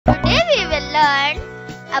learn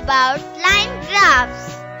about line graphs.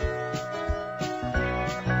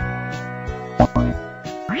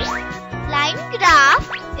 Line graph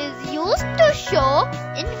is used to show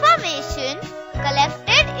information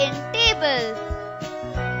collected in tables.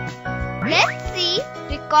 Let's see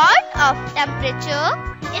record of temperature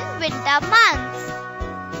in winter months.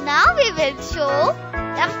 Now we will show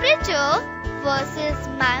temperature versus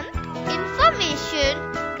month information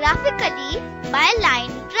graphically by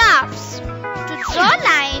line graphs. To draw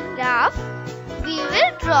line graph, we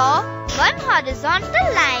will draw one horizontal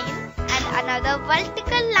line and another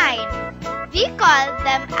vertical line. We call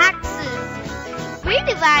them axes. We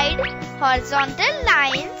divide horizontal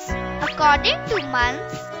lines according to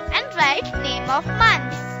months and write name of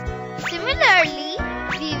months. Similarly,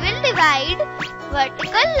 we will divide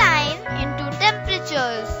vertical line into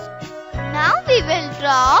temperatures. Now we will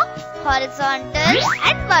draw horizontal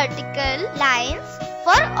and vertical lines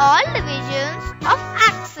for all divisions of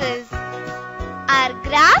axes. Our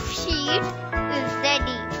graph sheet is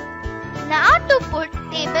ready. Now to put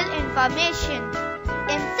table information.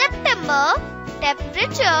 In September,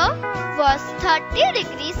 temperature was 30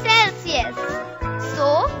 degrees Celsius.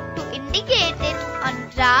 So, to indicate it on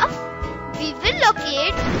graph, we will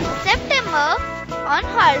locate September on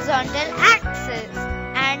horizontal axis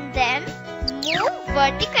and then move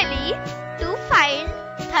vertically to find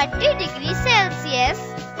 30 degrees Celsius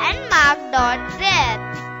and mark dot there.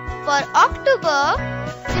 For October,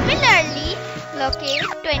 similarly, locate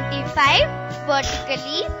 25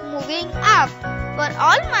 vertically moving up. For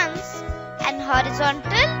all months and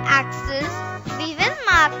horizontal axis, we will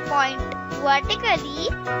mark point vertically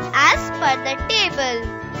as per the table.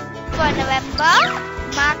 For November,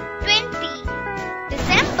 mark 20.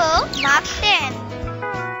 December, mark 10.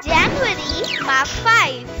 January, mark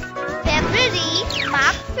 5. February,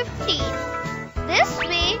 mark 15. This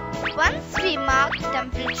way, once we mark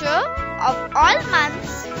temperature of all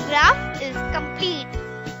months, graph is complete.